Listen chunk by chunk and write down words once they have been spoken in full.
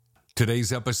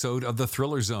Today's episode of The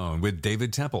Thriller Zone with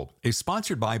David Temple is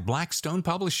sponsored by Blackstone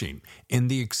Publishing in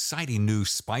the exciting new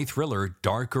spy thriller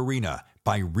Dark Arena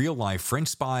by real-life French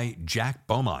spy Jack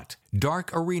Beaumont. Dark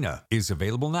Arena is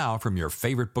available now from your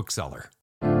favorite bookseller.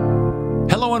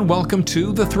 Hello and welcome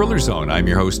to The Thriller Zone. I'm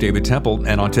your host, David Temple,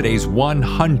 and on today's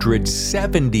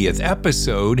 170th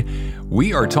episode,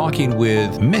 we are talking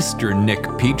with Mr. Nick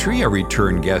Petrie, a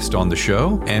return guest on the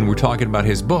show, and we're talking about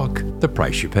his book, The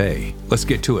Price You Pay. Let's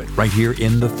get to it right here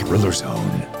in The Thriller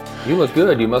Zone. You look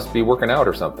good. You must be working out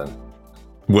or something.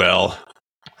 Well,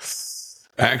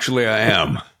 actually I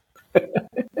am.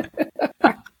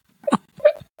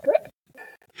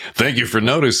 Thank you for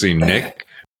noticing, Nick.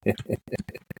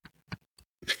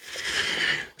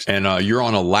 And you're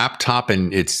on a laptop,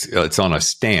 and it's on a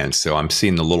stand, so I'm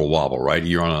seeing the little wobble, right?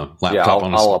 You're on a laptop.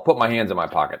 Yeah, I'll put my hands in my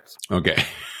pockets. Okay.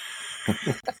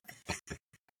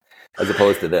 As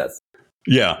opposed to this.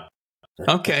 Yeah.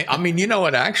 Okay. I mean, you know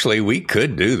what? Actually, we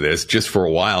could do this just for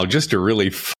a while, just to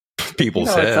really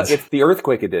people's heads. It's the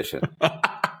earthquake edition.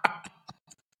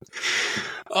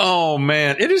 Oh,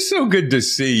 man. It is so good to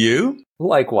see you.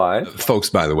 Likewise. Folks,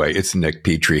 by the way, it's Nick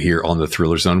Petrie here on the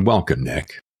Thriller Zone. Welcome,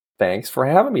 Nick. Thanks for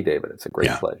having me, David. It's a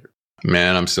great pleasure.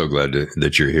 Man, I'm so glad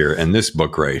that you're here. And this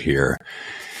book right here,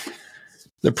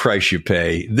 The Price You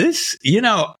Pay, this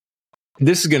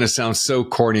is going to sound so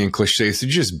corny and cliche, so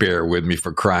just bear with me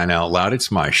for crying out loud.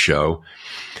 It's my show.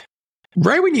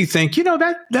 Right when you think,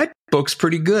 that book's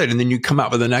pretty good, and then you come out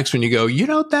with the next one, you go,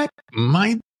 that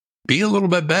might be a little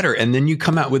bit better. And then you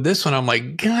come out with this one. I'm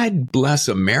like, God bless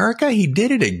America. He did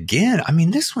it again. I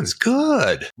mean, this one's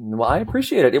good. Well, I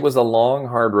appreciate it. It was a long,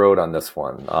 hard road on this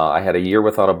one. I had a year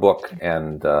without a book,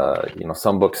 and,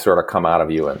 some books sort of come out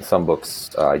of you, and some books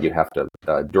you have to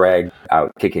drag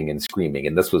out kicking and screaming.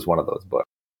 And this was one of those books.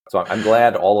 So I'm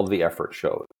glad all of the effort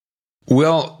showed.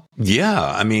 Well, yeah.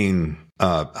 I mean,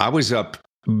 I was up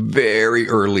very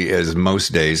early as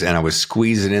most days, and I was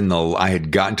squeezing in I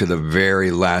had gotten to the very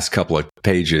last couple of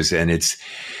pages, and it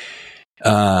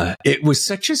was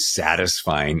such a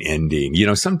satisfying ending.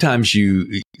 Sometimes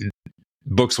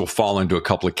books will fall into a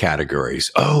couple of categories.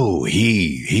 Oh,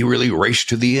 he really raced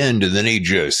to the end, and then he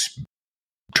just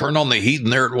turned on the heat,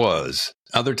 and there it was.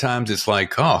 Other times it's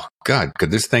like, oh God,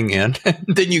 could this thing end?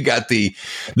 then you got the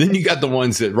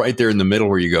ones that right there in the middle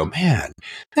where you go, man,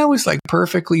 that was like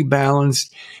perfectly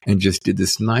balanced and just did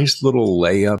this nice little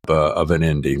layup of an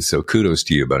ending. So kudos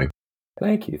to you, buddy.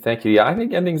 Thank you. Yeah, I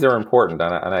think endings are important,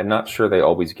 and I'm not sure they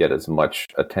always get as much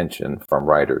attention from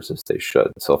writers as they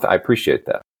should. So I appreciate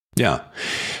that. Yeah.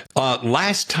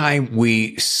 Last time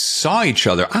we saw each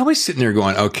other, I was sitting there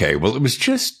going, okay, well, it was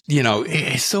just,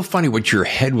 it's so funny what your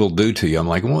head will do to you. I'm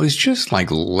like, well, it was just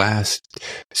like no,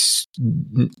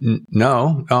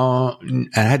 I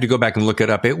had to go back and look it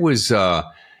up. It was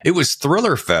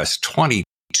Thriller Fest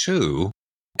 22.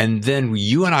 And then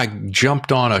you and I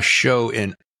jumped on a show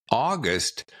in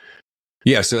August.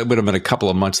 Yeah. So it would have been a couple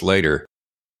of months later.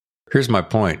 Here's my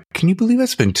point. Can you believe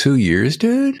it's been 2 years,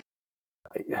 dude?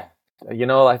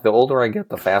 Like the older I get,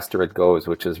 the faster it goes,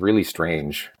 which is really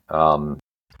strange. I'm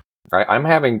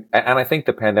having, and I think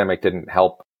the pandemic didn't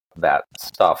help that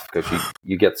stuff, because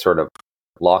you get sort of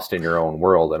lost in your own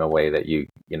world in a way that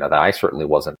that I certainly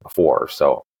wasn't before.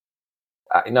 So,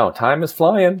 time is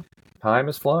flying. Time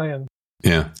is flying.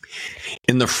 Yeah.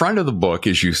 In the front of the book,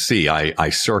 as you see,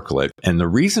 I circle it. And the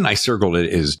reason I circled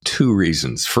it is two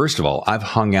reasons. First of all, I've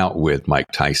hung out with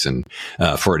Mike Tyson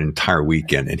for an entire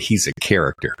weekend, and he's a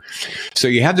character. So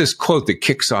you have this quote that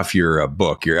kicks off your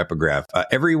book, your epigraph.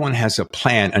 Everyone has a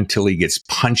plan until he gets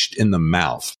punched in the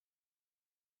mouth.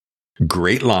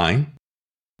 Great line.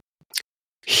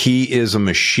 He is a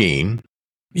machine.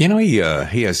 He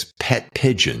has pet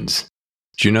pigeons.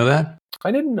 Do you know that? I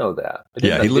didn't know that.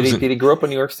 Did he grow up in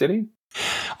New York City?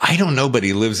 I don't know, but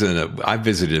he lives I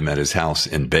visited him at his house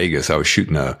in Vegas. I was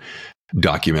shooting a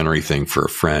documentary thing for a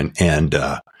friend, and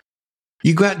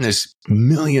you go out in this $1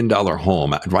 million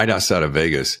home right outside of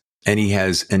Vegas, and he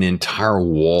has an entire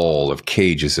wall of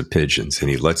cages of pigeons, and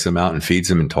he lets them out and feeds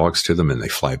them and talks to them, and they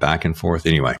fly back and forth.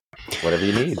 Anyway. Whatever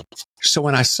you need. So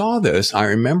when I saw this, I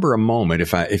remember a moment,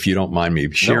 if you don't mind me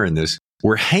sharing this.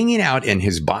 We're hanging out in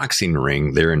his boxing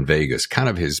ring there in Vegas, kind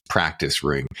of his practice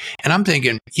ring. And I'm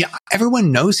thinking, yeah,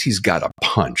 everyone knows he's got a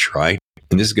punch, right?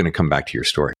 And this is going to come back to your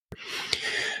story.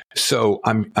 So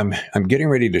I'm getting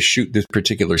ready to shoot this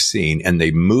particular scene, and they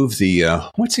move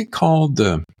the what's it called?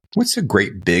 What's a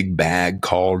great big bag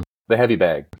called? The heavy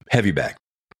bag. Heavy bag.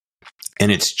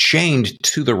 And it's chained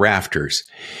to the rafters.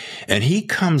 And he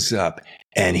comes up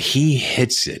and he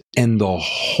hits it, and the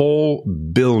whole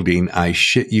building, I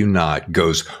shit you not,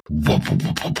 goes whoop, whoop,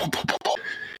 whoop, whoop, whoop, whoop.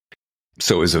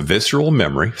 So it was a visceral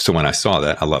memory. So when I saw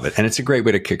that, I love it. And it's a great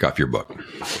way to kick off your book.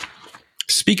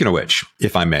 Speaking of which,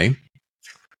 if I may,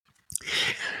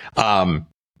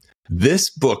 this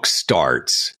book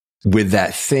starts with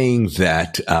that thing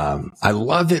that I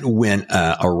love it when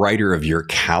a writer of your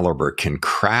caliber can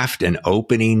craft an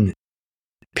opening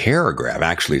paragraph.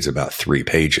 Actually, it's about 3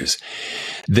 pages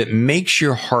that makes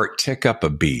your heart tick up a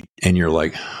beat. And you're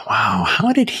like, wow,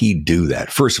 how did he do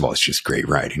that? First of all, it's just great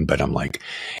writing, but I'm like,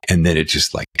 and then it's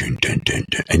just like, dun, dun, dun,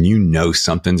 dun, and you know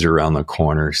something's around the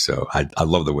corner. So I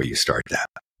love the way you start that.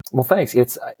 Well, thanks.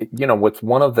 It's, what's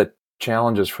one of the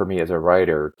challenges for me as a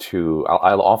writer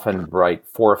I'll often write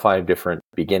 4 or 5 different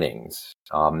beginnings,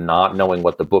 not knowing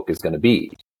what the book is going to be.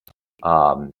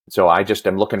 So I just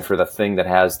am looking for the thing that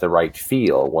has the right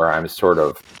feel, where I'm sort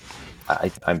of,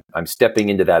 I'm stepping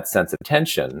into that sense of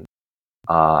tension,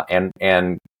 and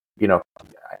I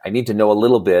need to know a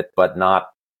little bit, but not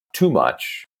too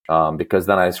much, because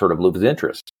then I sort of lose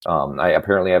interest. I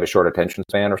apparently have a short attention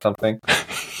span or something.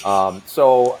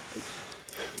 So,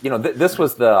 this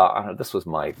was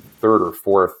my 3rd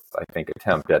or 4th, I think,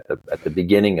 attempt at the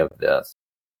beginning of this.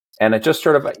 And it just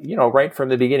sort of, right from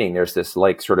the beginning, there's this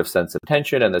like sort of sense of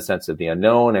tension and the sense of the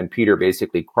unknown, and Peter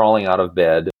basically crawling out of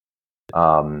bed.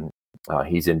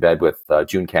 He's in bed with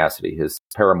June Cassidy, his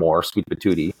paramour, sweet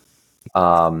patootie.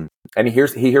 And he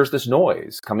hears this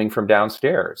noise coming from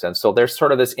downstairs. And so there's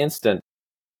sort of this instant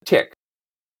tick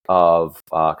of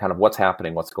kind of what's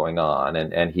happening, what's going on.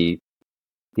 And he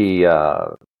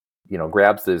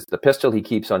grabs the pistol he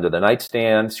keeps under the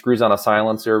nightstand, screws on a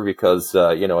silencer because,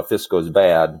 if this goes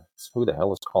bad, who the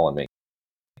hell is calling me?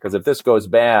 Because if this goes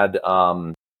bad, you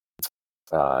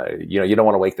don't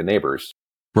want to wake the neighbors.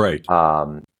 Right.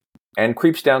 And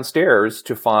creeps downstairs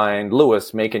to find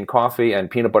Lewis making coffee and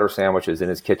peanut butter sandwiches in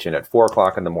his kitchen at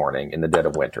 4:00 in the morning in the dead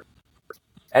of winter.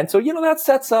 And so, that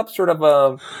sets up sort of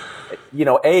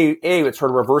it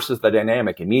sort of reverses the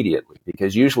dynamic immediately,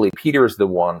 because usually Peter is the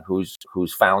one who's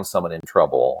found someone in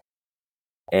trouble.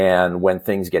 And when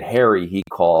things get hairy, he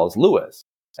calls Lewis.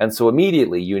 And so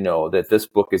immediately, that this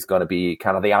book is going to be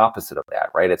kind of the opposite of that,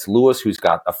 right? It's Lewis who's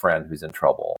got a friend who's in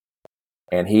trouble,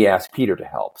 and he asked Peter to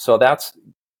help. So that's,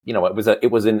 I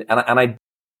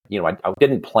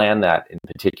didn't plan that in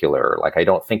particular. Like, I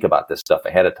don't think about this stuff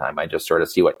ahead of time. I just sort of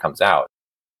see what comes out.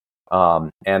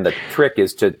 And the trick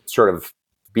is to sort of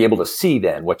be able to see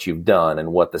then what you've done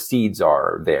and what the seeds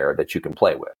are there that you can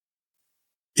play with.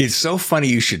 It's so funny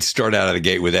you should start out of the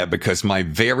gate with that, because my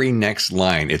very next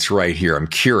line, it's right here. I'm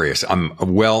curious. I'm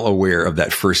well aware of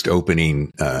that first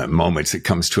opening moments that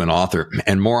comes to an author.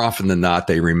 And more often than not,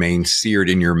 they remain seared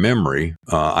in your memory.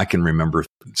 I can remember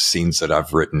scenes that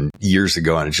I've written years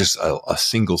ago, and it's just a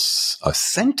single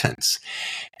sentence,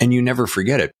 and you never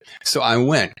forget it. So I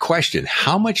went, question,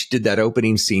 how much did that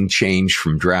opening scene change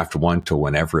from draft 1 to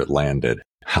whenever it landed?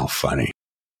 How funny.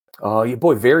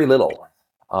 Boy, very little.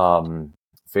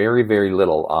 Very, very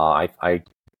little. I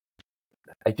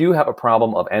do have a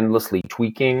problem of endlessly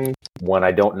tweaking when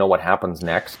I don't know what happens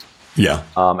next. Yeah.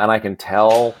 And I can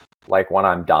tell, like, when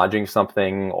I'm dodging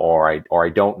something, or I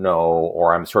don't know,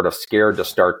 or I'm sort of scared to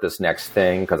start this next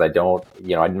thing because I don't,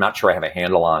 I'm not sure I have a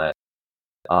handle on it.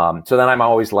 So then I'm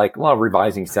always like,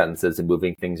 revising sentences and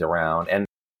moving things around.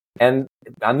 And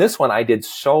on this one, I did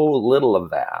so little of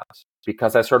that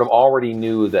because I sort of already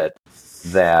knew that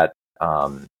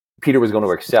Peter was going to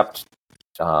accept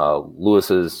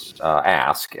Lewis's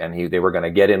ask, and they were going to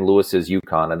get in Lewis's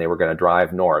Yukon, and they were going to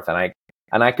drive north. And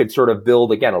I could sort of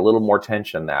build again a little more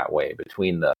tension that way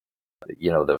between the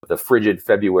frigid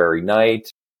February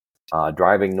night,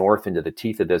 driving north into the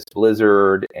teeth of this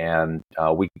blizzard, and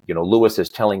Lewis is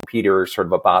telling Peter sort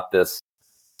of about this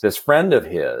friend of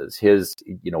his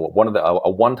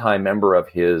a one-time member of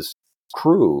his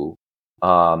crew,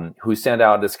 who sent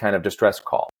out this kind of distress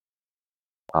call.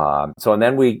 And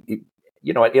then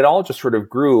it all just sort of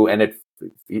grew, and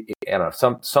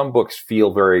some books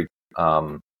feel very,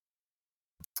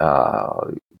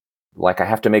 like I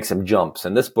have to make some jumps.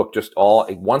 And this book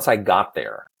once I got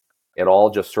there, it all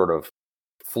just sort of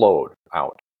flowed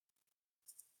out.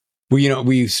 Well,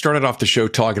 we started off the show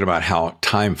talking about how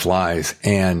time flies.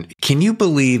 And can you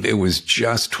believe it was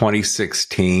just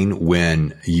 2016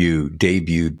 when you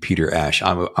debuted Peter Ash?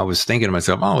 I was thinking to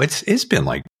myself, it's been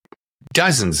like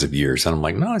dozens of years. And I'm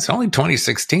like, no, it's only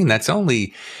 2016. That's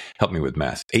only, help me with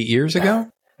math, 8 years ago?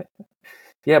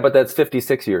 Yeah, but that's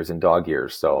 56 years in dog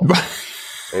years. So,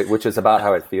 which is about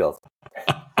how it feels.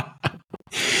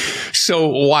 So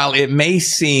while it may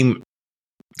seem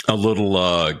a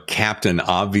little Captain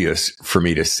Obvious for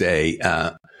me to say,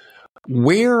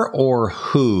 where or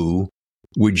who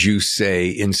would you say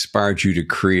inspired you to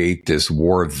create this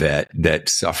war vet that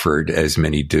suffered, as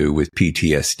many do, with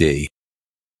PTSD?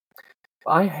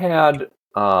 I had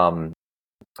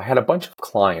a bunch of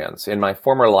clients. In my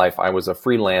former life, I was a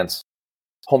freelance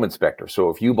home inspector. So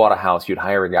if you bought a house, you'd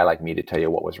hire a guy like me to tell you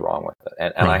what was wrong with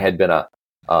it. And I had been a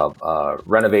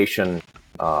renovation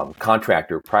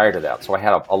contractor prior to that. So I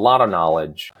had a lot of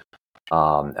knowledge.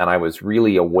 And I was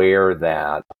really aware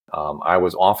that I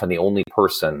was often the only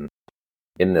person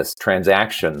in this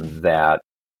transaction that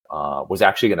was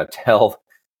actually going to tell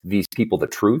these people the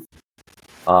truth.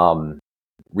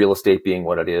 Real estate being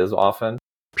what it is often.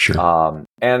 Sure.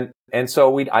 And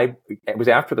so it was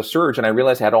after the surge, and I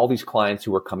realized I had all these clients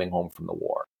who were coming home from the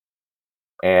war.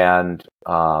 And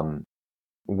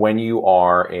when you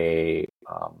are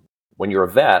when you're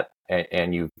a vet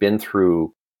and you've been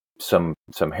through some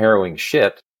harrowing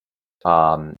shit,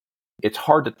 it's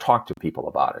hard to talk to people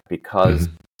about it because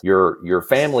your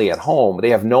family at home,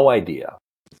 they have no idea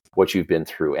what you've been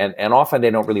through, and often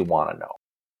they don't really want to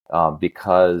know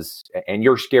because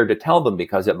you're scared to tell them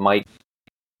because it might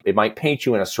paint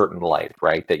you in a certain light,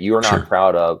 right? That you're not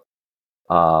proud of,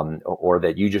 or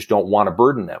that you just don't want to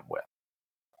burden them with.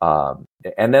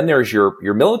 And then there's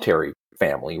your military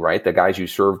family, right? The guys you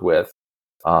served with,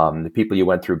 the people you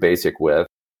went through basic with.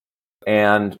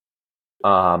 And,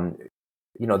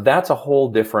 that's a whole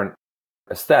different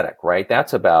aesthetic, right?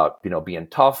 That's about, being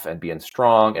tough and being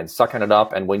strong and sucking it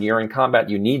up. And when you're in combat,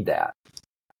 you need that.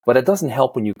 But it doesn't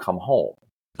help when you come home.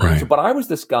 Right. So, but I was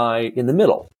this guy in the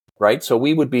middle, right? So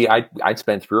I'd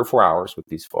spend 3 or 4 hours with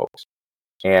these folks,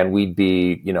 and we'd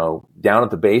be, down at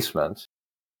the basement,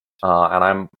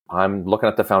 and I'm looking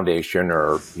at the foundation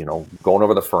or, going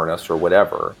over the furnace or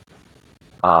whatever.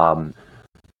 And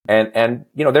they're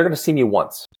going to see me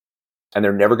once, and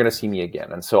they're never going to see me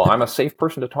again. And so I'm a safe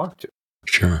person to talk to.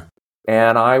 Sure.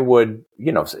 And I would,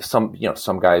 some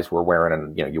guys were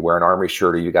wearing, you wear an army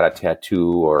shirt or you got a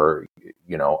tattoo or,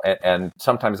 and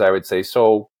sometimes I would say,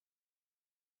 so,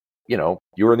 you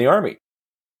were in the army.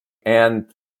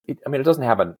 And it doesn't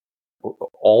happen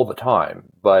all the time,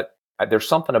 but there's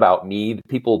something about me.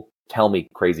 People tell me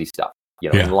crazy stuff,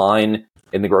 in line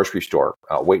in the grocery store,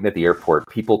 waiting at the airport,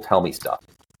 people tell me stuff.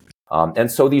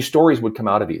 And so these stories would come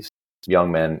out of these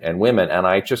young men and women. And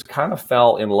I just kind of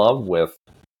fell in love with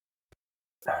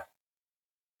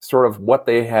sort of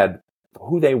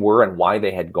who they were and why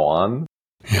they had gone.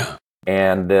 Yeah.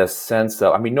 And this sense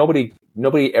of, nobody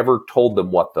ever told them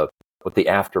what the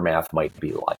aftermath might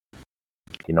be like.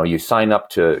 You sign up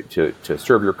to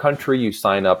serve your country, you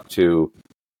sign up to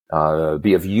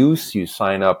be of use, you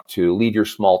sign up to lead your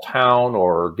small town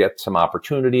or get some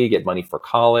opportunity, get money for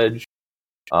college.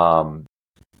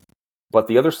 But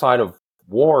the other side of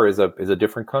war is a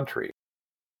different country.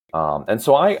 And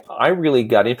so I really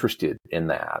got interested in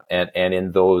that and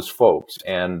in those folks.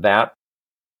 And that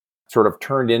sort of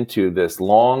turned into this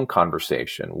long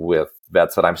conversation with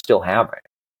vets that I'm still having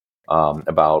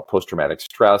about post-traumatic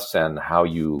stress and how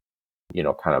you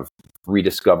kind of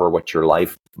rediscover what your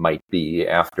life might be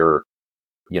after,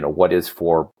 what is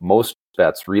for most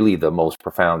vets really the most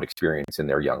profound experience in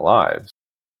their young lives.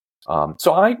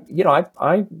 So I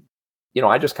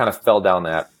just kind of fell down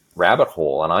that rabbit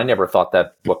hole, and I never thought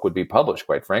that book would be published,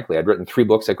 quite frankly. I'd written 3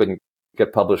 books I couldn't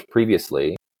get published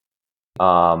previously.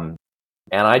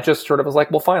 And I just sort of was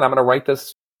like, well, fine, I'm going to write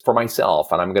this for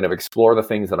myself, and I'm going to explore the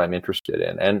things that I'm interested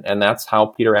in. And that's how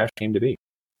Peter Ash came to be.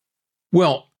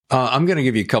 Well, I'm going to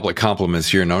give you a couple of compliments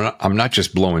here. No, I'm not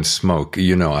just blowing smoke.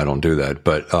 I don't do that.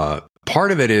 But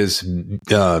part of it is,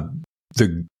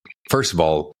 first of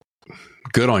all,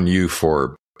 good on you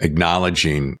for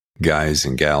acknowledging guys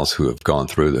and gals who have gone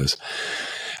through this.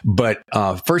 But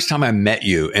first time I met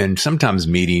you, and sometimes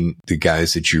meeting the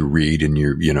guys that you read and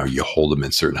you hold them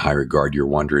in certain high regard, you're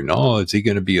wondering, oh, is he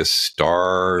going to be a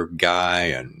star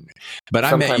guy? But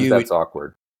sometimes I met you. That's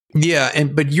awkward. Yeah,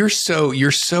 but you're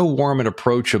so warm and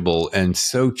approachable and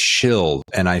so chill,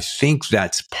 and I think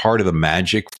that's part of the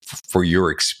magic for your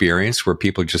experience, where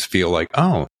people just feel like,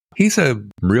 oh, he's a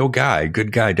real guy,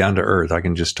 good guy, down to earth. I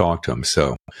can just talk to him.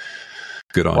 So.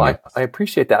 Good on you. I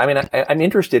appreciate that. I'm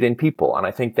interested in people, and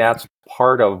I think that's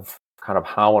part of kind of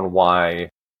how and why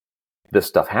this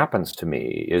stuff happens to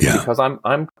me is because I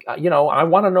want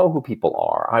to know who people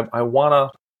are. I want to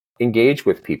engage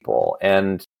with people,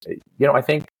 and I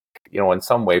think in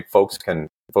some way folks can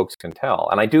tell.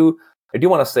 And I do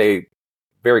want to say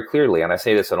very clearly, and I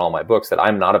say this in all my books, that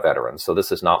I'm not a veteran, so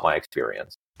this is not my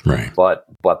experience. Right. But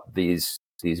these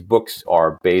books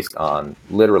are based on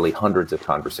literally hundreds of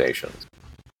conversations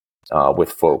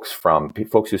with folks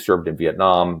who served in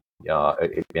Vietnam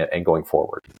and going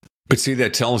forward. But see,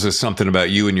 that tells us something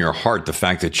about you and your heart. The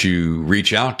fact that you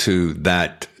reach out to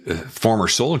that former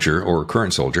soldier or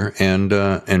current soldier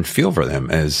and feel for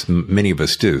them, as many of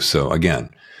us do. So again,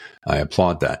 I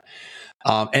applaud that.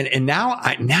 And now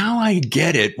I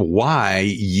get it why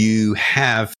you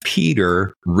have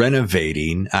Peter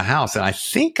renovating a house. And I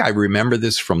think I remember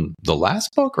this from the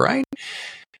last book, right?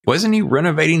 Wasn't he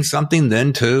renovating something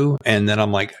then too? And then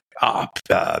I'm like,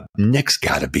 Nick's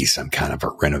got to be some kind of a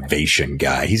renovation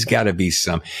guy. He's got to be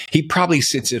he probably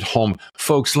sits at home.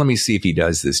 Folks, let me see if he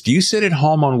does this. Do you sit at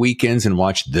home on weekends and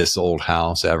watch This Old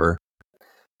House ever?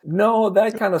 No,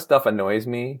 that kind of stuff annoys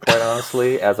me, quite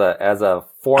honestly. As a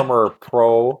former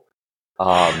pro,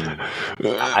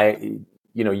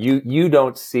 you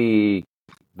don't see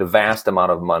the vast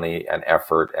amount of money and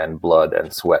effort and blood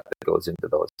and sweat that goes into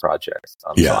those projects.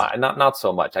 So not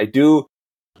so much. I do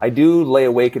lay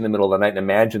awake in the middle of the night and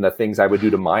imagine the things I would do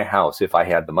to my house if I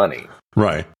had the money,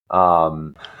 right?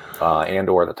 And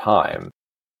or the time.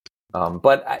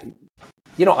 But I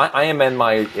am in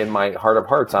my heart of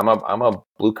hearts. I'm a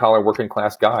blue collar working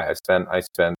class guy. I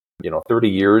spent 30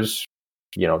 years,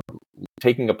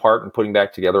 taking apart and putting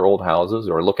back together old houses,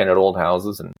 or looking at old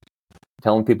houses and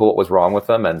telling people what was wrong with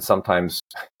them, and sometimes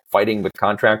fighting with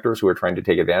contractors who are trying to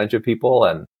take advantage of people.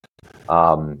 And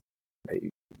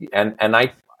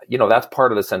I, that's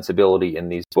part of the sensibility in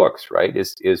these books, right?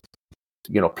 Is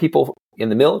people in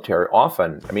the military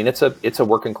often, it's a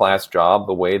working class job,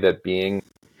 the way that being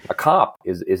a cop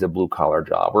is a blue collar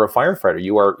job, or a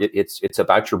firefighter. It's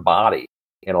about your body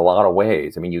in a lot of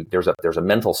ways. There's a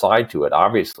mental side to it,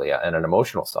 obviously, and an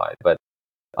emotional side, but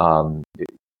I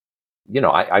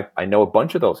know a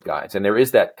bunch of those guys, and there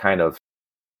is that kind of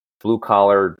blue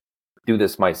collar, do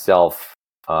this myself,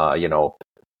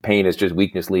 pain is just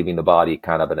weakness leaving the body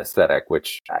kind of an aesthetic,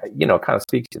 which, kind of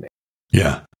speaks to me.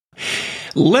 Yeah.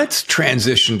 Let's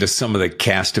transition to some of the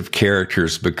cast of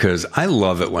characters, because I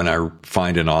love it when I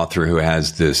find an author who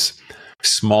has this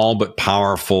small but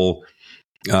powerful,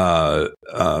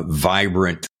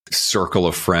 vibrant circle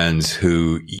of friends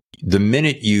who, the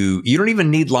minute you don't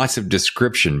even need lots of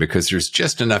description, because there's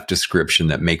just enough description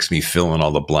that makes me fill in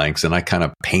all the blanks, and I kind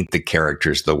of paint the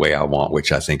characters the way I want,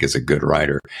 which I think is a good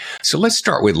writer. So let's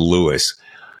start with Lewis.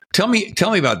 Tell me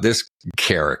about this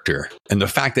character, and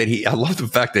I love the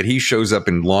fact that he shows up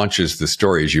and launches the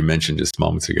story, as you mentioned just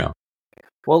moments ago.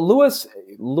 Well, Lewis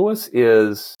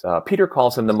is, Peter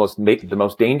calls him the most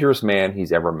dangerous man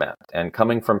he's ever met. And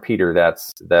coming from Peter, that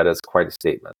is quite a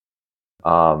statement.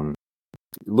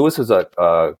 Lewis is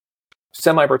a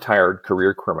semi-retired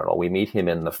career criminal. We meet him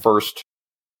in the first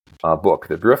book,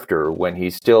 The Drifter, when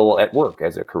he's still at work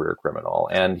as a career criminal.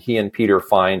 And he and Peter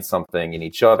find something in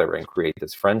each other and create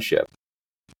this friendship.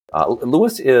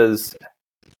 Lewis is,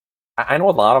 I know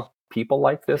a lot of people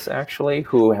like this, actually,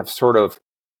 who have sort of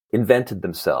invented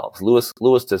themselves. Lewis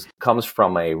comes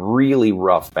from a really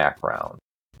rough background,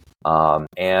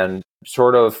 and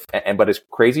but is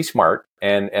crazy smart,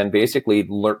 and basically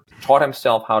taught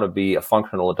himself how to be a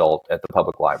functional adult at the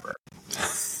public library.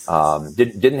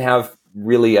 Didn't have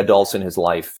really adults in his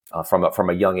life from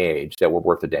a young age that were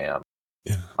worth a damn.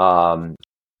 Yeah.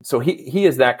 So he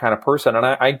is that kind of person, and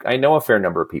I know a fair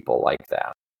number of people like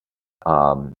that.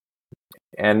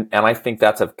 And I think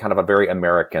that's a kind of a very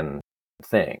American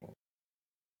thing.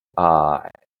 And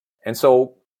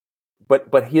so,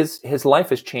 but his life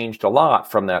has changed a lot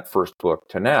from that first book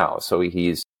to now. So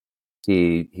he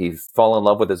fell in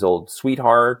love with his old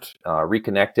sweetheart,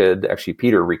 reconnected. Actually,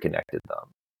 Peter reconnected them,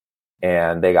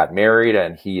 and they got married,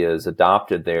 and he has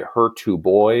adopted her two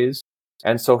boys.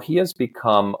 And so he has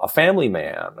become a family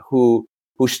man who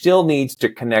still needs to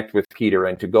connect with Peter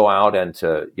and to go out and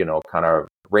to, kind of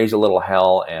raise a little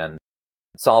hell and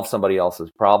solve somebody else's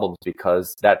problems,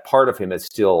 because that part of him is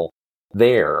still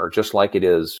there, just like it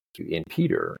is in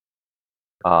Peter.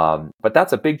 But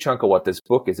that's a big chunk of what this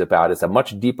book is about. It's a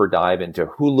much deeper dive into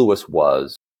who Lewis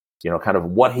was, kind of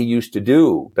what he used to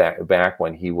do back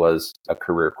when he was a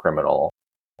career criminal.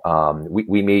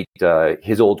 We meet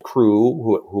his old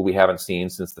crew, who we haven't seen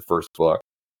since the first book.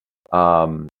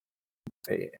 And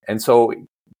so,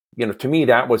 to me,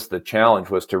 that was the challenge,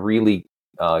 was to really,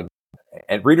 and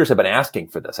readers have been asking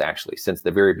for this actually since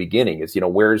the very beginning, is,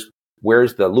 where's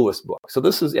the Lewis book? So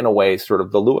this is, in a way, sort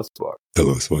of the Lewis book. The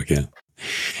Lewis book, yeah.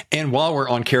 And while we're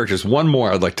on characters, one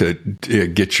more I'd like to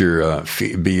get your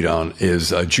beat on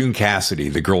is June Cassidy,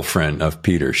 the girlfriend of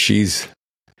Peter.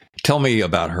 Tell me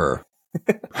about her.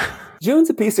 June's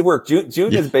a piece of work.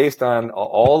 June is based on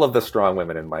all of the strong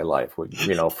women in my life,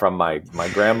 from my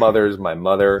grandmothers, my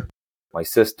mother, my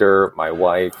sister, my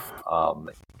wife,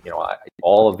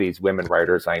 all of these women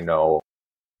writers I know.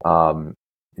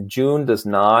 June does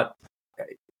not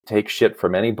take shit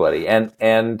from anybody.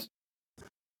 And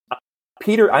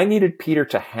Peter, I needed Peter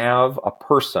to have a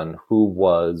person who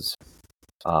was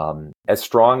as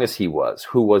strong as he was,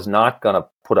 who was not going to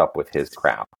put up with his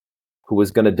crap, who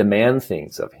was going to demand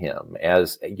things of him.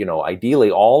 As you know,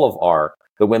 ideally, all of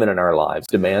the women in our lives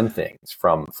demand things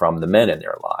from the men in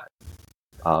their lives,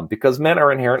 because men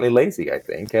are inherently lazy, I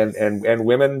think, and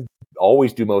women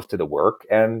always do most of the work.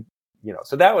 And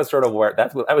so that was sort of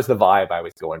that was the vibe I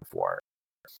was going for.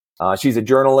 She's a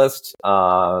journalist.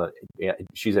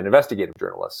 She's an investigative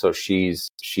journalist, so she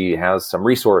has some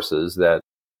resources that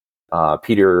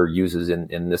Peter uses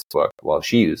in this book. Well,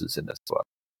 she uses in this book,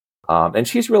 and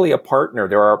she's really a partner.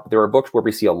 There are books where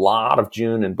we see a lot of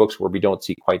June, and books where we don't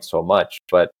see quite so much.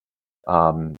 But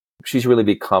she's really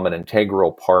become an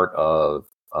integral part of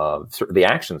sort of the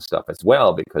action stuff as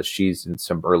well, because she's in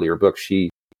some earlier books. She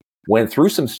went through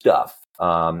some stuff,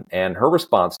 and her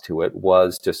response to it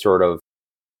was to sort of,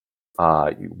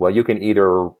 well, you can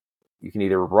either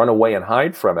run away and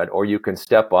hide from it, or you can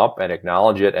step up and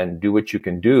acknowledge it and do what you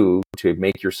can do to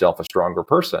make yourself a stronger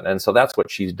person. And so that's what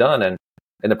she's done. And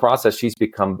in the process, she's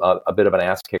become a bit of an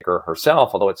ass kicker herself,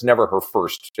 although it's never her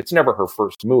first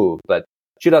move, but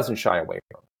she doesn't shy away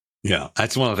from it. Yeah,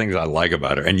 that's one of the things I like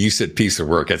about her. And you said piece of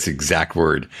work. That's the exact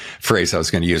phrase I was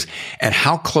going to use. And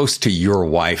how close to your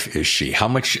wife is she? How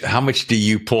much do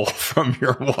you pull from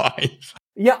your wife?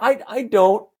 Yeah, I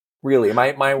don't really.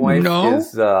 My wife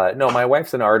is my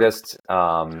wife's an artist.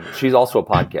 She's also a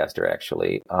podcaster,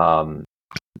 actually. So,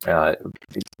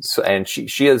 and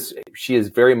she is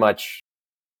very much,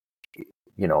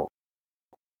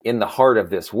 in the heart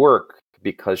of this work,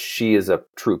 because she is a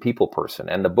true people person,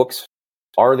 and the books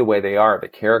are the way they are. The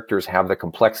characters have the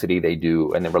complexity they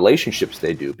do, and the relationships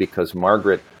they do, because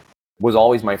Margaret was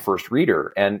always my first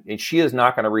reader, and she is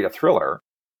not going to read a thriller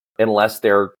unless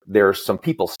there's some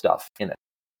people stuff in it.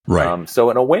 Right. So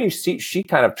in a way, she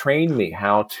kind of trained me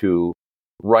how to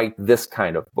write this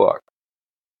kind of book.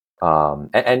 I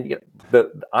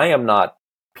am not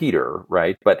Peter,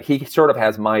 right? But he sort of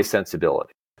has my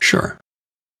sensibility. Sure.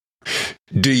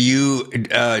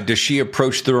 Does she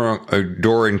approach the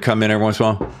door and come in every once in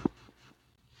a while?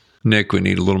 Nick, we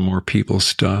need a little more people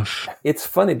stuff. It's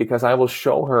funny because I will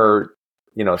show her,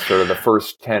 sort of the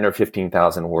first 10 or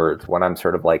 15,000 words when I'm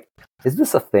sort of like, is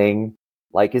this a thing?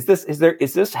 Like, is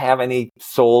this have any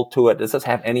soul to it? Does this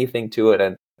have anything to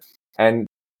it? And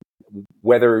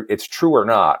whether it's true or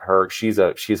not, she's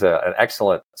an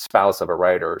excellent spouse of a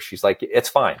writer. She's like, it's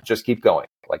fine. Just keep going.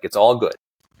 Like, it's all good.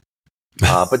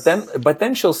 But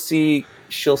then she'll see,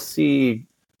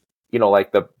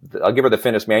 like I'll give her the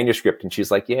finished manuscript, and she's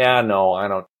like, yeah, no, I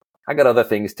got other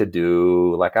things to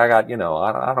do. Like, I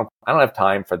don't have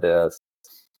time for this.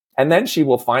 And then she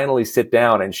will finally sit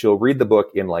down and she'll read the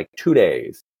book in like 2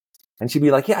 days. And she'll be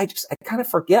like, yeah, I kind of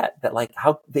forget that, like,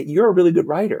 that you're a really good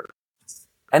writer.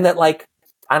 And that, like,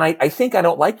 and I think I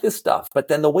don't like this stuff, but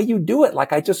then the way you do it,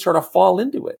 like, I just sort of fall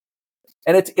into it.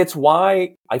 And it's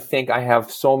why I think I have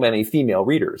so many female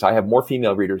readers. I have more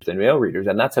female readers than male readers.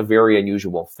 And that's a very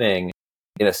unusual thing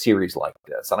in a series like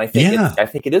this. And I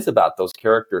think it is about those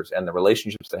characters and the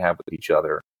relationships they have with each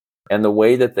other, and the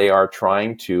way that they are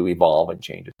trying to evolve and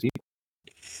change as people.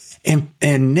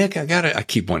 And Nick, I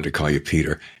keep wanting to call you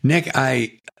Peter. Nick,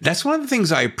 that's one of the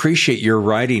things I appreciate your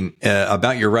writing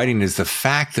about your writing, is the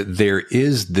fact that there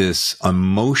is this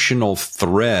emotional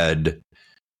thread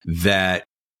that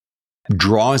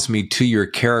draws me to your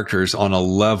characters on a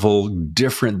level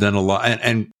different than a lot.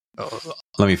 And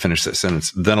let me finish that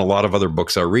sentence. Than a lot of other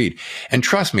books I read. And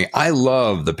trust me, I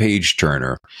love The Page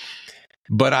Turner.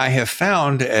 But I have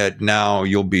found now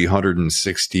you'll be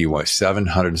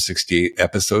 768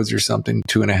 episodes or something,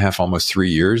 2.5, almost 3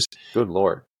 years. Good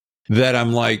Lord. That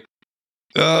I'm like,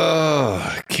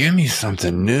 oh, give me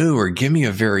something new, or give me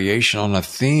a variation on a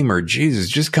theme, or Jesus,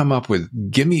 just come up with,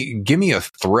 give me a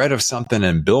thread of something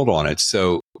and build on it.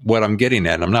 So what I'm getting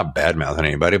at, and I'm not bad mouthing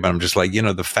anybody, but I'm just like,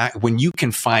 the fact when you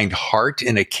can find heart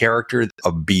in a character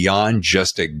beyond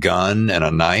just a gun and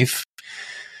a knife,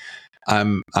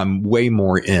 I'm way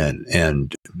more in,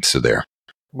 and so there.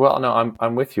 Well, no,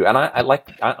 I'm with you, and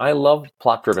I love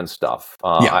plot driven stuff.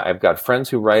 I've got friends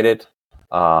who write it.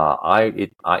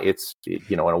 It's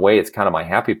in a way it's kind of my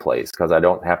happy place, because I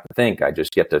don't have to think. I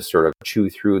just get to sort of chew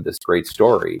through this great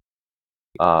story.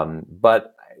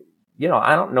 But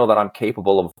I don't know that I'm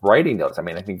capable of writing those. I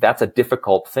mean, I think that's a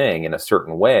difficult thing in a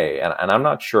certain way, and I'm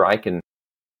not sure I can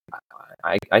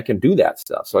do that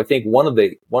stuff. So I think one of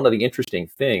the interesting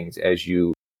things as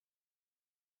you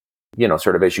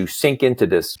sort of as you sink into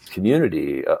this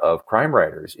community of crime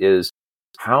writers is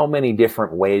how many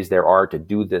different ways there are to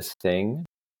do this thing.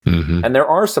 Mm-hmm. And there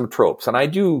are some tropes, and I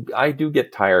do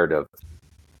get tired of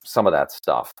some of that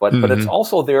stuff, but it's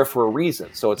also there for a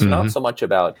reason. So it's not so much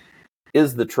about,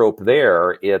 is the trope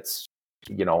there? It's,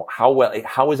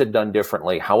 how is it done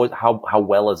differently? How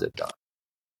well is it done?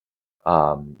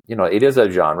 It is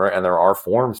a genre, and there are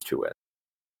forms to it.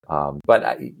 But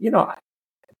I don't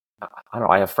know.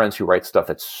 I have friends who write stuff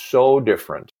that's so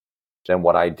different than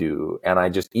what I do, and I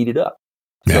just eat it up.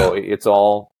 Yeah. So it's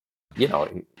all,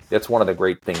 that's one of the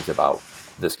great things about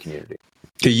this community.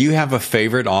 Do you have a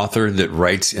favorite author that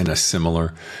writes in the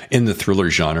thriller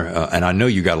genre? And I know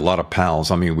you got a lot of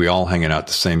pals. I mean, we all hanging out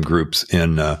the same groups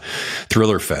in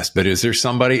Thriller Fest. But is there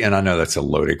somebody, and I know that's a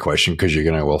loaded question because you're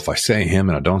going to, well, if I say him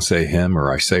and I don't say him,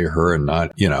 or I say her and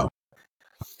not,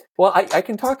 Well, I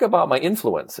can talk about my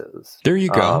influences. There you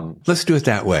go. Let's do it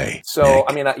that way. So, Nick.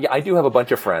 I mean, I do have a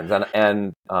bunch of friends,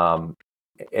 and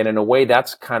in a way,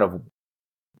 that's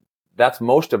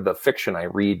most of the fiction I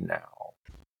read now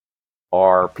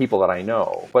are people that I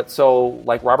know. But so,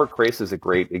 like, Robert Crace is a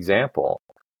great example.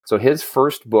 So his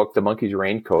first book, The Monkey's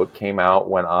Raincoat, came out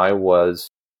when I was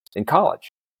in college.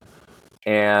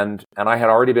 And I had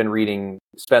already been reading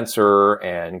Spencer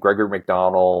and Gregory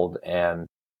MacDonald, and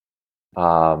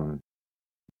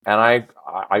I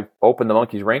opened The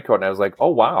Monkey's Raincoat and I was like,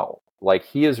 oh wow, like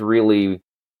he's doing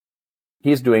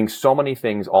so many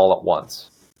things all at once.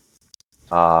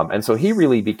 And so he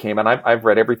really became, and I've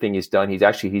read everything he's done.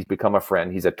 He's become a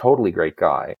friend. He's a totally great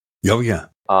guy. Oh yeah.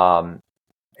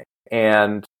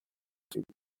 And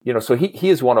so he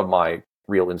is one of my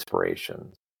real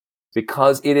inspirations,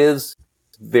 because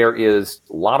there is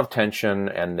a lot of tension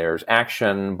and there's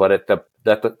action, but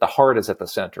the heart is at the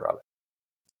center of it.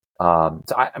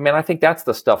 So I think that's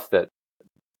the stuff that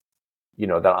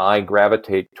I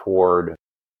gravitate toward,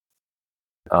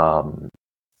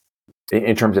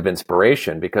 in terms of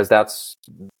inspiration, because that's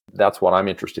what I'm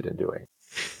interested in doing.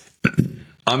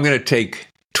 I'm going to take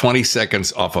 20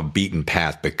 seconds off a beaten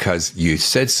path, because you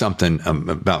said something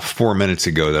about 4 minutes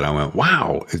ago that I went,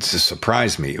 wow, it just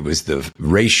surprised me. It was the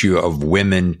ratio of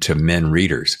women to men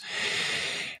readers.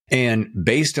 And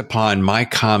based upon my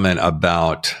comment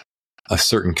about a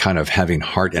certain kind of having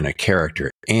heart in a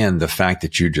character and the fact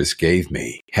that you just gave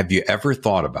me, have you ever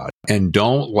thought about it? And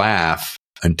don't laugh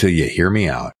until you hear me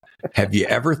out. Have you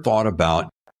ever thought about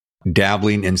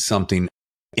dabbling in something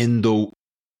in the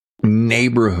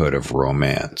neighborhood of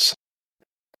romance?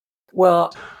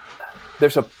 Well,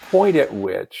 there's a point at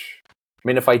which,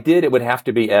 if I did, it would have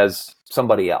to be as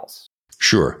somebody else.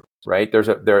 Sure. Right?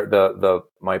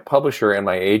 My publisher and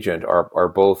my agent are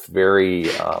both very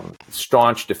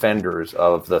staunch defenders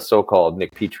of the so-called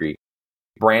Nick Petrie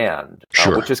brand,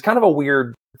 sure. Which is kind of a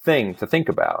weird thing to think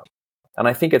about. And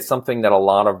I think it's something that a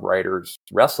lot of writers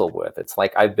wrestle with. It's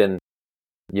like, I've been,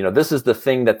 this is the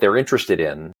thing that they're interested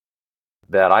in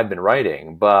that I've been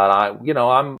writing, but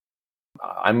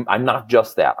I'm not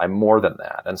just that. I'm more than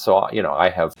that. And so, I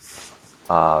have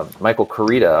Michael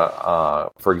Carita,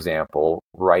 for example,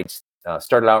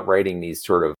 started out writing these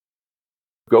sort of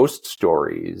ghost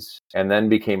stories, and then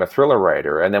became a thriller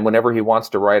writer. And then whenever he wants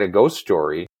to write a ghost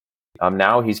story,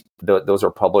 now those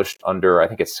are published under, I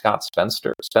think it's Scott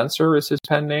Spencer. Spencer is his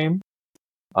pen name.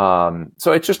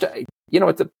 So it's just,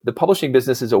 the publishing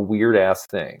business is a weird ass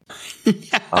thing.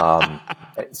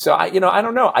 So I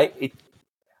don't know.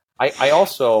 I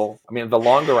also, the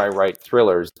longer I write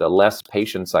thrillers, the less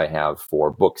patience I have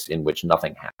for books in which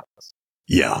nothing happens.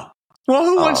 Yeah. Well,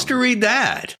 who wants to read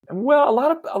that? Well,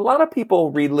 a lot of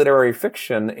people read literary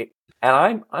fiction,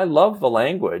 and I love the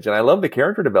language and I love the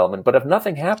character development, but if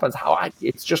nothing happens,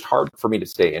 it's just hard for me to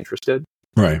stay interested.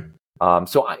 Right.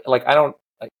 So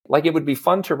it would be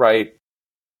fun to write.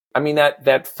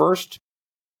 That first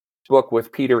book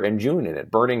with Peter and June in it,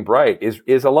 Burning Bright,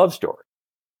 is a love story.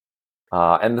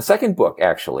 And the second book,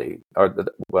 actually,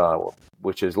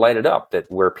 which is Light It Up,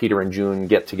 where Peter and June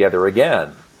get together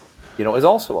again, is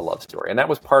also a love story. And that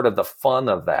was part of the fun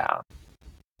of that,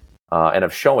 and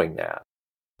of showing that.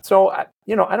 So, I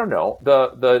don't know.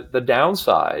 The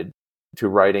downside to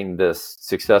writing this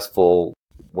successful,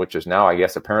 which is now, I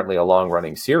guess, apparently a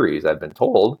long-running series, I've been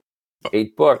told,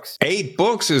 8 books. 8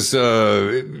 books is,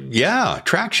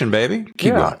 traction, baby.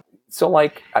 Keep going. So,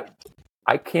 I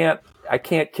can't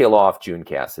kill off June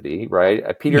Cassidy,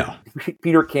 right?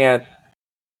 Peter can't,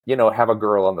 have a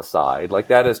girl on the side. Like,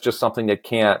 that is just something that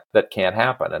can't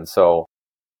happen. And so,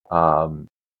 I'm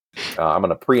going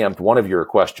to preempt one of your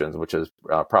questions, which is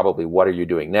probably, what are you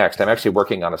doing next? I'm actually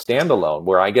working on a standalone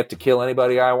where I get to kill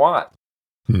anybody I want.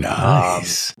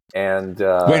 Nice. And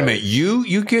wait a minute,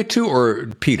 you get to, or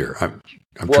Peter? I'm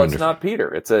well, it's not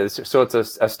Peter. It's a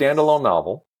standalone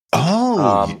novel.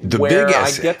 The where big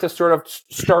essay. I get to sort of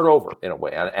start over in a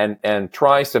way and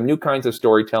try some new kinds of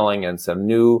storytelling and some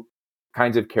new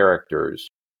kinds of characters.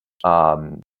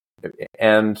 And,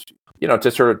 you know,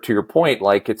 to sort of, to your point,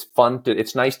 like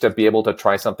it's nice to be able to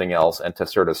try something else and to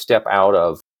sort of step out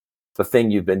of the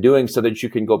thing you've been doing so that you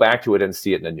can go back to it and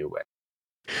see it in a new way.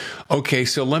 Okay,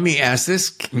 so let me ask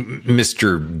this,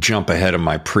 Mr. Jump ahead of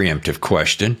my preemptive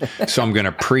question. So I'm going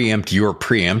to preempt your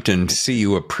preempt and see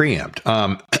you a preempt.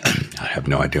 I have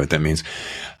no idea what that means.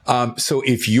 So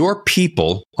if your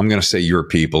people, I'm going to say your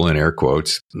people in air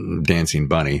quotes, Dancing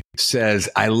Bunny, says,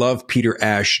 I love Peter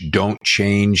Ash, don't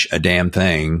change a damn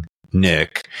thing,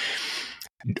 Nick,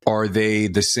 are they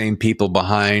the same people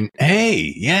behind,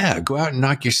 hey, yeah, go out and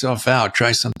knock yourself out,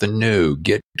 try something new,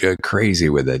 get crazy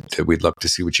with it. We'd love to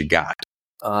see what you got.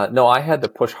 No, I had to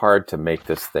push hard to make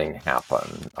this thing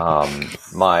happen.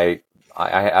 My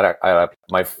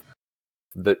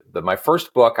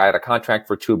first book, I had a contract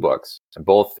for 2 books,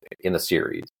 both in the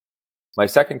series. My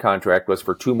second contract was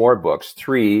for 2 more books,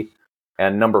 3,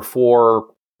 and number 4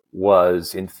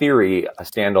 was, in theory, a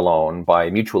standalone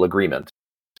by mutual agreement,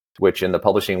 which in the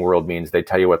publishing world means they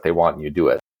tell you what they want and you do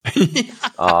it.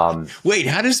 Wait,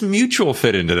 how does mutual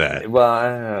fit into that?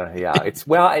 Well, yeah, it's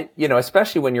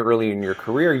especially when you're early in your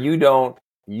career, you don't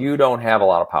have a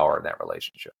lot of power in that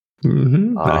relationship.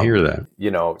 Mm-hmm. I hear that.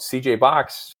 C.J.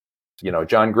 Box,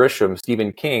 John Grisham,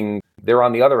 Stephen King, they're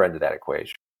on the other end of that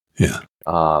equation. Yeah.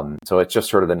 So it's just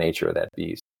sort of the nature of that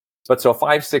beast. But so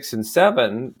 5, 6, and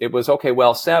 7, it was okay.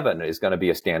 Well, 7 is going to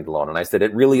be a standalone, and I said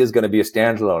it really is going to be a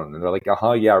standalone, and they're like,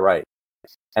 yeah, right.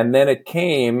 And then it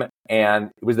came,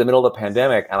 and it was the middle of the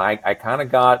pandemic, and I kind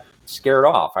of got scared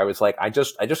off. I was like, I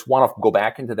just want to go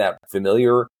back into that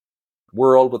familiar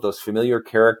world with those familiar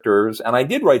characters, and I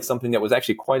did write something that was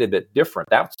actually quite a bit different.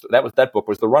 That book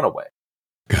was The Runaway,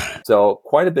 so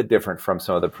quite a bit different from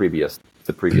some of the previous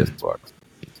books.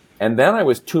 And then I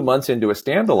was 2 months into a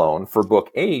standalone for book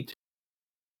 8,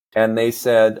 and they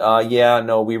said,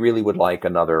 we really would like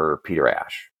another Peter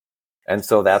Ash. And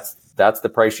so that's the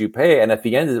price you pay. And at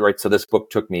the end of it, right, so this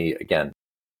book took me, again,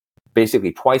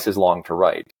 basically twice as long to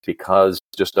write because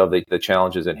just of the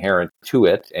challenges inherent to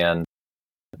it and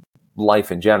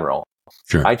life in general.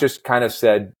 Sure. I just kind of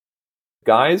said,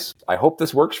 guys, I hope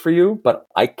this works for you, but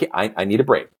I need a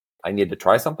break. I need to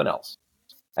try something else.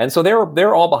 And so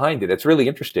they're all behind it. It's really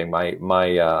interesting. My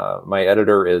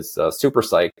editor is super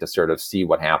psyched to sort of see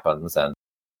what happens, and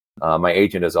my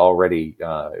agent is already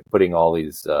putting all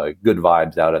these good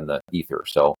vibes out in the ether.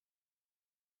 So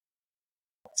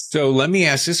let me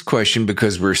ask this question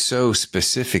because we're so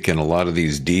specific in a lot of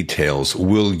these details.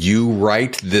 Will you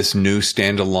write this new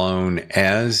standalone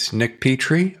as Nick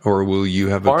Petrie, or will you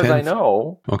have a pen? As far as I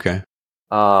know, okay.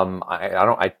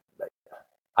 I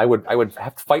would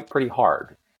have to fight pretty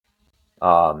hard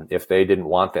if they didn't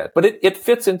want that. But it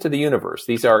fits into the universe.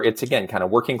 It's again kind of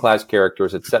working class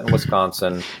characters. It's set in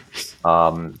Wisconsin.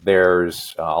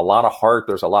 There's a lot of heart.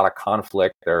 There's a lot of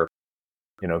conflict. There,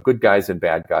 good guys and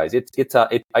bad guys. It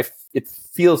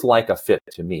feels like a fit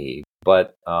to me.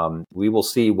 But we will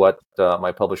see what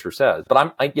my publisher says.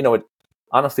 But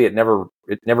honestly, it never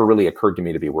really occurred to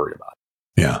me to be worried about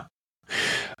it. Yeah.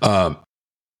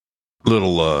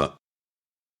 Little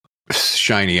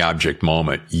shiny object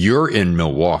moment. You're in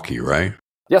Milwaukee, right?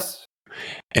 Yes.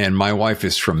 And my wife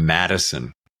is from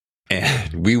Madison,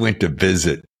 and we went to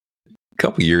visit a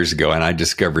couple years ago, and I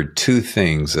discovered 2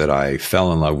 things that I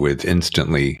fell in love with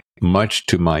instantly, much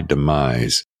to my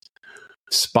demise: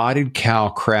 Spotted Cow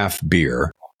craft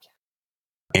beer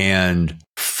and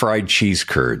fried cheese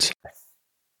curds.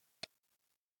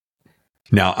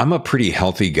 Now, I'm a pretty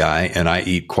healthy guy, and I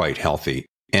eat quite healthy.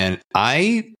 And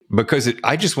I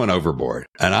just went overboard,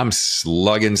 and I'm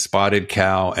slugging Spotted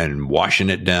Cow and washing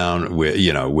it down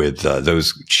with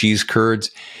those cheese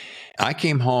curds. I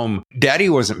came home. Daddy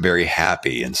wasn't very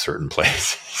happy in certain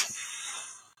places.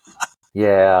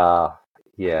 Yeah.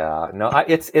 No,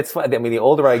 it's fun. I mean, the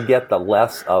older I get, the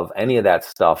less of any of that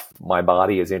stuff my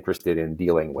body is interested in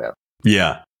dealing with.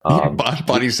 Yeah.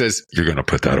 Body says, you're going to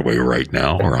put that away right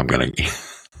now, or I'm going to.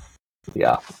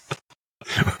 Yeah.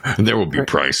 There will be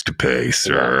price to pay,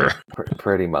 sir. Yeah,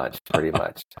 pretty much.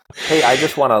 Hey, I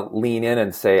just want to lean in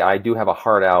and say I do have a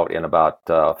heart out in about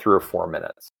 3 or 4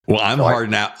 minutes. Well, I'm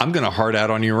going to heart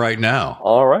out on you right now.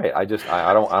 All right. I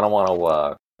don't want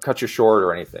to cut you short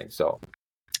or anything. So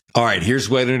All right, here's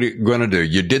what I'm going to do.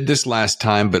 You did this last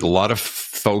time, but a lot of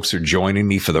folks are joining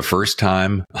me for the first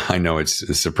time. I know it's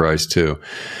a surprise too.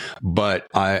 But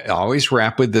I always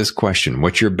wrap with this question.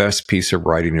 What's your best piece of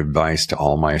writing advice to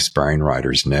all my aspiring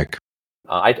writers, Nick?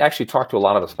 I actually talk to a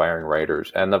lot of aspiring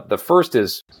writers. And the first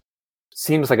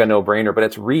seems like a no-brainer, but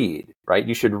it's read, right?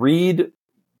 You should read.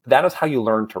 That is how you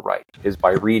learn to write, is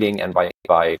by reading and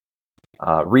by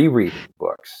rereading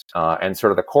books. And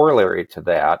sort of the corollary to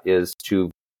that is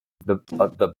to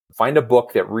find a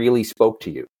book that really spoke to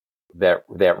you, that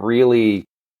really,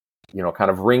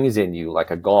 kind of rings in you like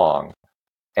a gong.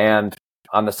 And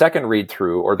on the second read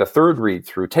through or the third read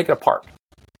through, take it apart,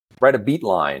 write a beat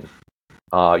line,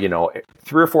 3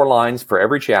 or 4 lines for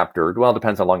every chapter. Well, it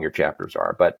depends how long your chapters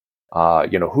are, but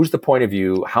who's the point of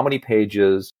view, how many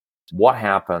pages, what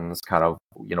happens, kind of,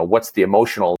 what's the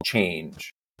emotional change.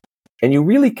 And you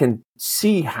really can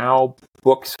see how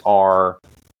books are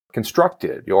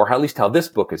constructed, or at least how this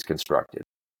book is constructed.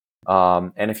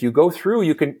 And if you go through,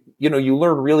 you can, you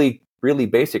learn really, really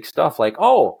basic stuff like,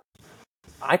 oh,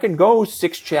 I can go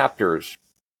 6 chapters,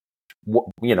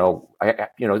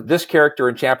 this character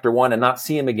in chapter 1 and not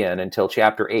see him again until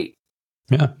chapter 8.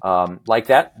 Yeah. Like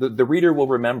that, the reader will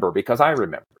remember because I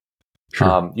remember.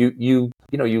 Sure. You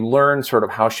learn sort of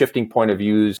how shifting point of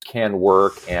views can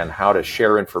work and how to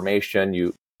share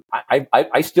information.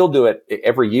 I still do it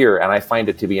every year, and I find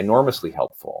it to be enormously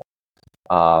helpful.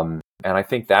 And I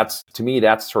think that's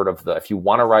sort of if you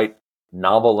want to write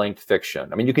novel length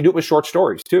fiction, I mean, you can do it with short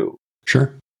stories too.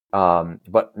 Sure.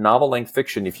 But novel length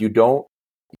fiction, if you don't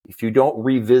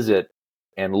revisit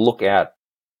and look at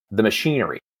the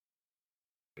machinery,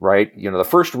 right? The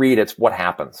first read, it's what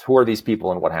happens. Who are these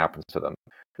people and what happens to them?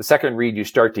 The second read, you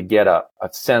start to get a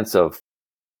sense of,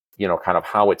 kind of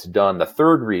how it's done. The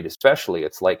third read, especially,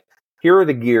 it's like, here are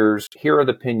the gears, here are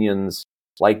the pinions.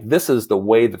 Like, this is the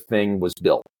way the thing was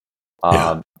built.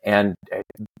 And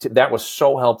that was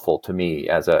so helpful to me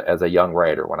as a young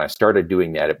writer. When I started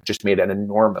doing that, it just made an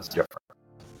enormous difference.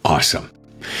 Awesome.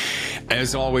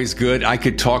 As always, good. I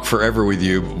could talk forever with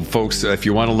you. Folks, if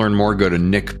you want to learn more, go to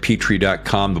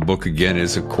nickpetrie.com. The book, again,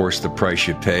 is, of course, The Price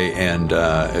You Pay. And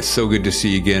it's so good to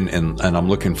see you again. And I'm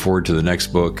looking forward to the next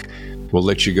book. We'll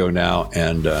let you go now.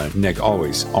 And Nick,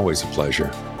 always a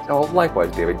pleasure. Oh,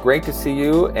 likewise, David. Great to see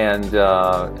you. And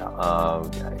I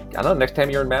don't know, next time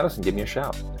you're in Madison, give me a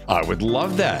shout. I would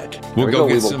love that. We'll go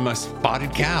get some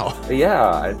spotted cow.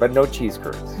 Yeah, but no cheese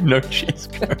curds. No cheese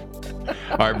curds.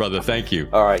 All right, brother. Thank you.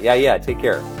 All right. Yeah. Take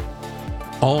care.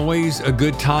 Always a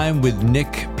good time with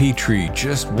Nick Petrie.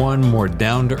 Just one more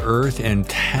down-to-earth and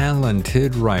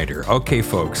talented writer. Okay,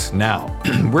 folks. Now,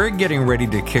 we're getting ready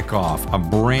to kick off a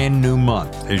brand new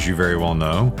month, as you very well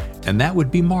know, and that would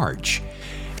be March.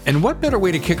 And what better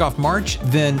way to kick off March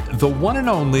than the one and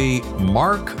only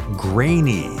Mark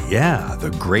Graney? Yeah, the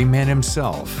Gray Man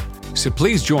himself. So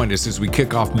please join us as we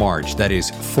kick off March, that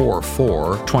is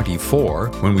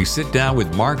 4/4/24, when we sit down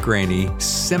with Mark Graney,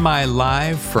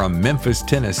 semi-live from Memphis,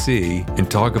 Tennessee, and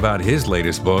talk about his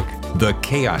latest book, The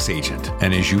Chaos Agent.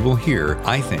 And as you will hear,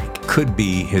 I think, could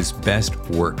be his best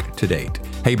work to date.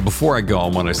 Hey, before I go, I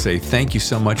want to say thank you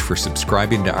so much for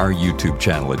subscribing to our YouTube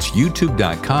channel. It's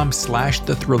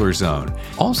youtube.com/The Thriller Zone.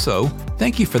 Also,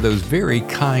 thank you for those very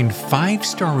kind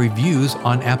 5-star reviews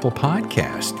on Apple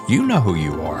Podcasts. You know who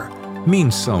you are.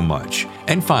 Means so much.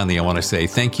 And finally, I want to say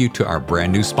thank you to our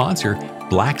brand new sponsor,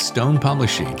 Blackstone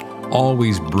Publishing,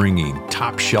 always bringing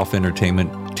top shelf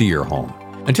entertainment to your home.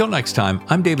 Until next time,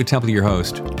 I'm David Temple, your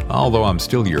host, although I'm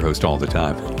still your host all the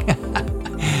time.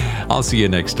 I'll see you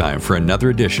next time for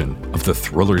another edition of The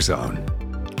Thriller Zone.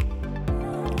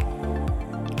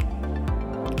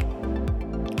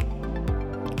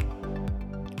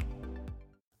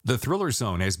 The Thriller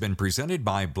Zone has been presented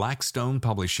by Blackstone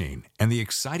Publishing and the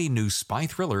exciting new spy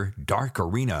thriller Dark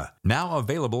Arena, now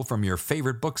available from your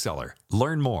favorite bookseller.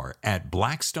 Learn more at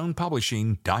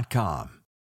blackstonepublishing.com.